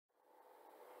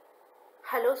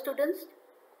Hello students,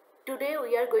 today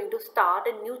we are going to start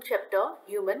a new chapter,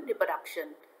 human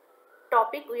reproduction.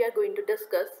 Topic we are going to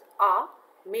discuss are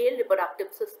male reproductive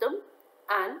system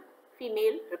and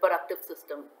female reproductive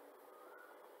system.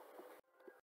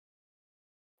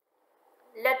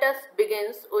 Let us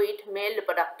begin with male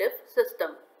reproductive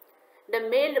system. The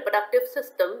male reproductive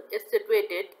system is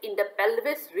situated in the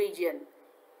pelvis region.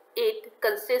 It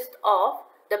consists of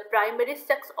the primary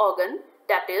sex organ,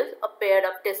 that is a pair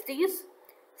of testes.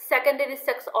 Secondary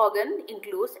sex organ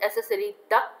includes accessory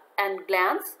duct and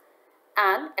glands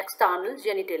and external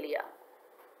genitalia.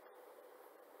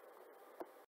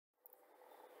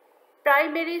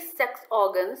 Primary sex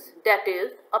organs, that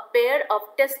is a pair of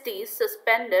testes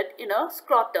suspended in a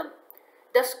scrotum.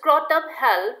 The scrotum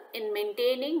helps in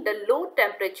maintaining the low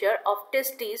temperature of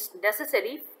testes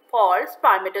necessary for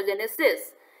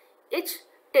spermatogenesis. Each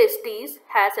testis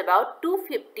has about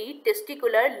 250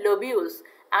 testicular lobules,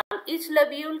 and each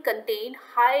lobule contains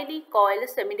highly coiled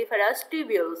seminiferous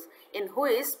tubules in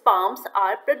which sperms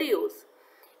are produced.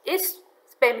 Each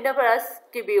seminiferous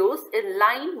tubules is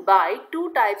lined by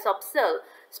two types of cells,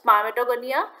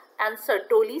 spermatogonia and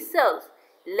Sertoli cells.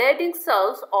 Leydig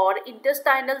cells or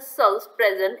intestinal cells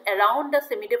present around the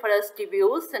seminiferous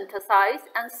tubules synthesize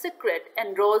and secrete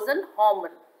androgen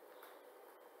hormone.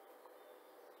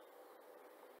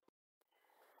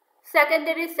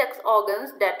 Secondary sex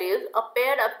organs, that is a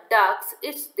pair of ducts,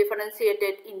 is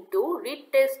differentiated into reed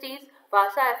testes,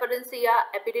 vasa efferentia,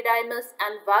 epididymis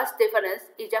and vas deferens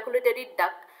ejaculatory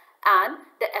duct and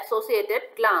the associated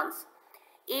glands.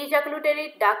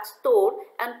 Ejaculatory ducts store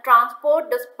and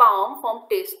transport the sperm from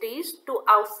testes to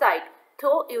outside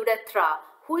through urethra,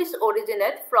 which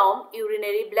originate from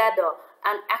urinary bladder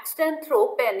and extend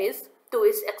through penis to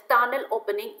its external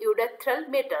opening urethral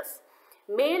meatus.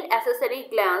 Male accessory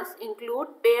glands include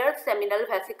paired seminal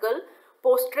vesicle,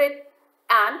 prostate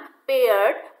and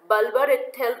paired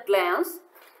bulbourethral glands.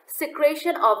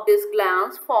 Secretion of these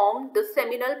glands form the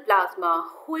seminal plasma,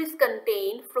 which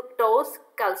contain fructose,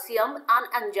 calcium and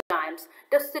enzymes.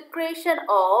 The secretion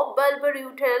of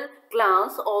bulbourethral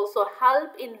glands also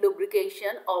help in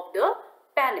lubrication of the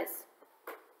penis.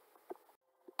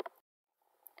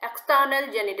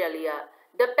 External genitalia.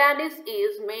 The penis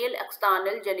is male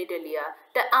external genitalia.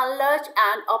 The enlarged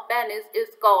end of penis is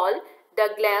called the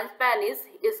glans. Penis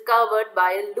is covered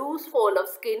by a loose fold of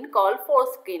skin called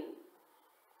foreskin.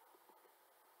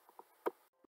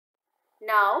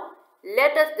 Now,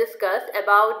 let us discuss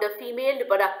about the female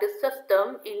reproductive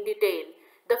system in detail.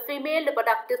 The female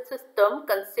reproductive system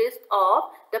consists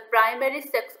of the primary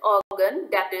sex organ,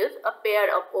 that is a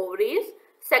pair of ovaries,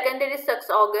 secondary sex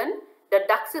organ, the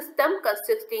duct system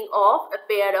consisting of a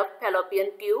pair of fallopian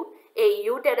tube, a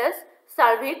uterus,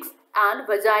 cervix and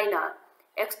vagina,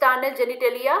 external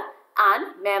genitalia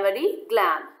and mammary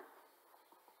gland.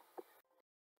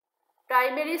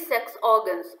 Primary sex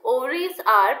organs. Ovaries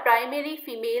are primary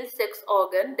female sex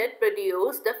organ that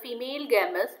produce the female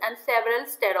gametes and several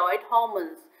steroid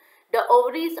hormones. The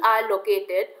ovaries are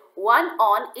located one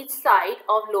on each side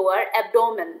of lower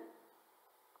abdomen.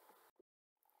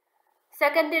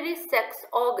 Secondary sex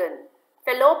organ.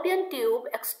 Fallopian tube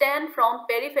extend from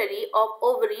periphery of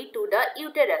ovary to the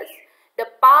uterus. The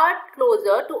part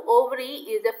closer to ovary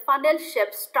is a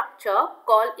funnel-shaped structure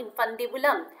called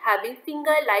infundibulum, having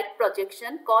finger-like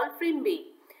projection called fimby.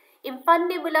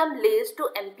 Infundibulum leads to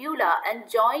ampulla and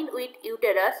joined with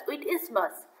uterus with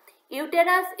isthmus.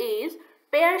 Uterus is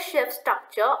pear-shaped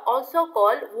structure also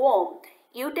called womb.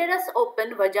 Uterus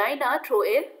open vagina through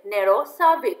a narrow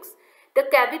cervix. The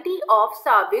cavity of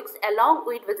cervix along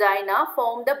with vagina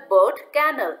form the birth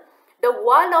canal. The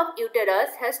wall of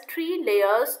uterus has three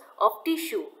layers of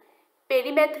tissue: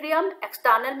 perimetrium,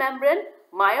 external membrane;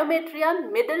 myometrium,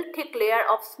 middle thick layer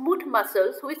of smooth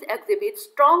muscles which exhibit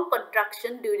strong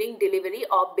contraction during delivery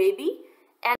of baby;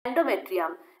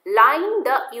 endometrium, line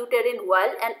the uterine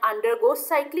wall and undergoes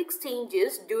cyclic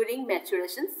changes during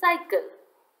maturation cycle.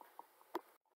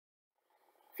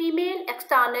 Female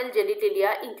external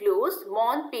genitalia includes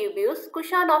mons pubis,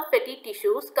 cushion of fatty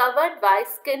tissues covered by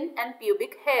skin and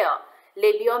pubic hair;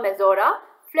 labiomajora,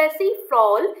 fleshy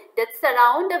fold that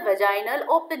surround the vaginal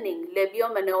opening;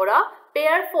 labiominora,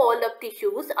 pair fold of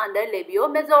tissues under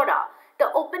labiomajora.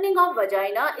 The opening of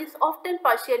vagina is often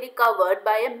partially covered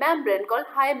by a membrane called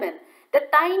hymen. The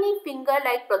tiny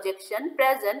finger-like projection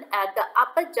present at the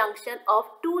upper junction of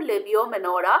two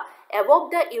labiominora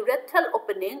above the urethral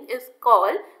opening is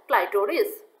called clitoris.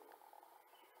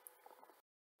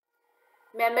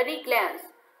 Mammary glands.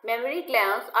 Mammary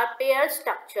glands are paired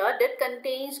structure that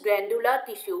contains glandular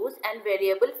tissues and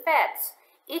variable fats.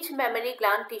 Each mammary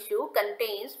gland tissue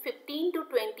contains 15 to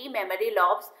 20 mammary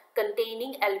lobes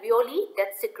containing alveoli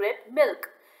that secrete milk.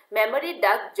 Mammary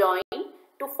duct join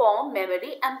to form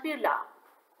mammary ampulla.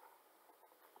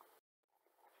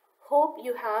 Hope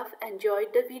you have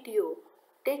enjoyed the video.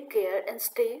 Take care and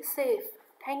stay safe.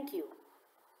 Thank you.